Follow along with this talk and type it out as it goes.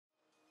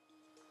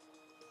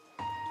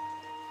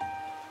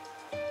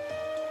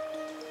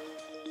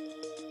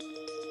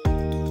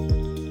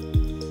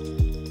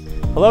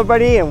Hello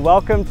everybody and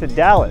welcome to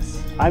Dallas.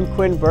 I'm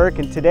Quinn Burke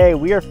and today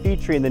we are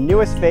featuring the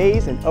newest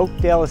phase in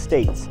Oakdale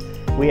Estates.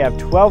 We have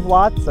 12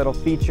 lots that'll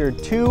feature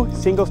 2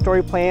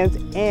 single-story plans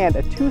and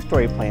a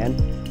 2-story plan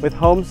with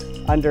homes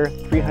under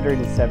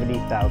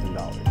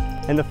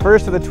 $370,000. And the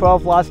first of the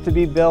 12 lots to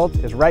be built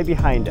is right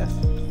behind us,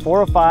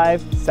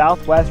 405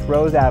 Southwest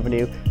Rose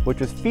Avenue, which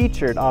was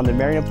featured on the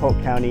Marion-Polk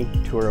County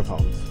Tour of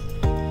Homes.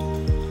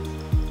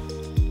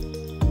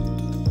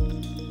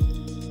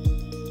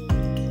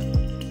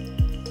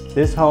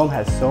 This home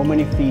has so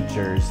many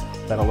features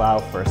that allow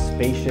for a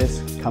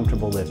spacious,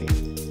 comfortable living.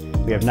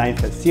 We have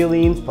 9-foot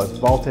ceilings plus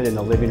vaulted in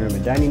the living room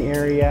and dining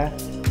area,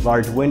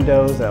 large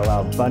windows that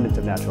allow abundance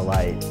of natural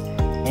light,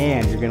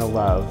 and you're going to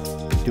love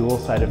the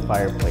dual-sided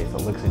fireplace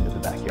that looks into the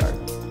backyard.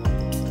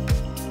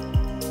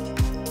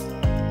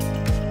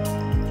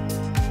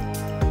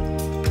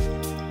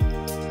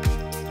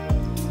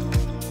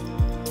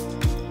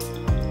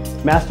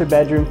 Master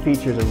bedroom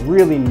features a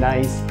really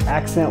nice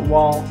accent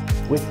wall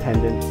with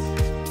pendants,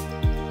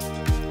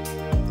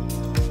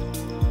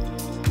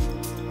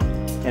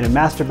 and a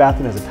master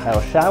bathroom has a tile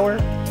shower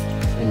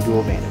and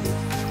dual vanity.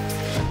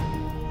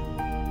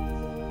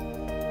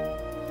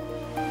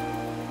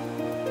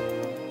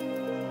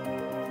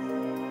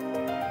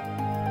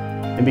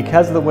 And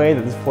because of the way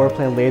that this floor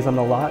plan lays on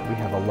the lot, we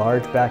have a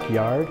large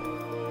backyard,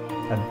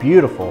 a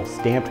beautiful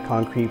stamped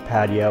concrete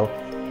patio,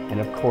 and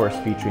of course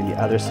featuring the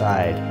other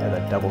side of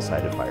that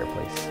double-sided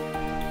fireplace.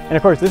 And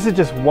of course this is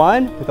just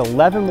one with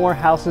 11 more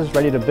houses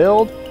ready to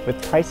build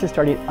with prices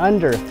starting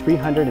under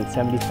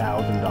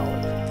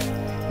 $370,000.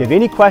 If you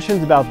have any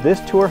questions about this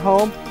tour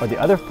home or the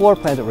other floor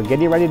plans that we're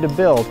getting ready to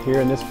build here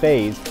in this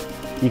phase,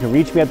 you can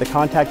reach me at the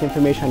contact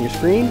information on your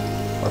screen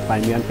or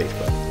find me on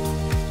Facebook.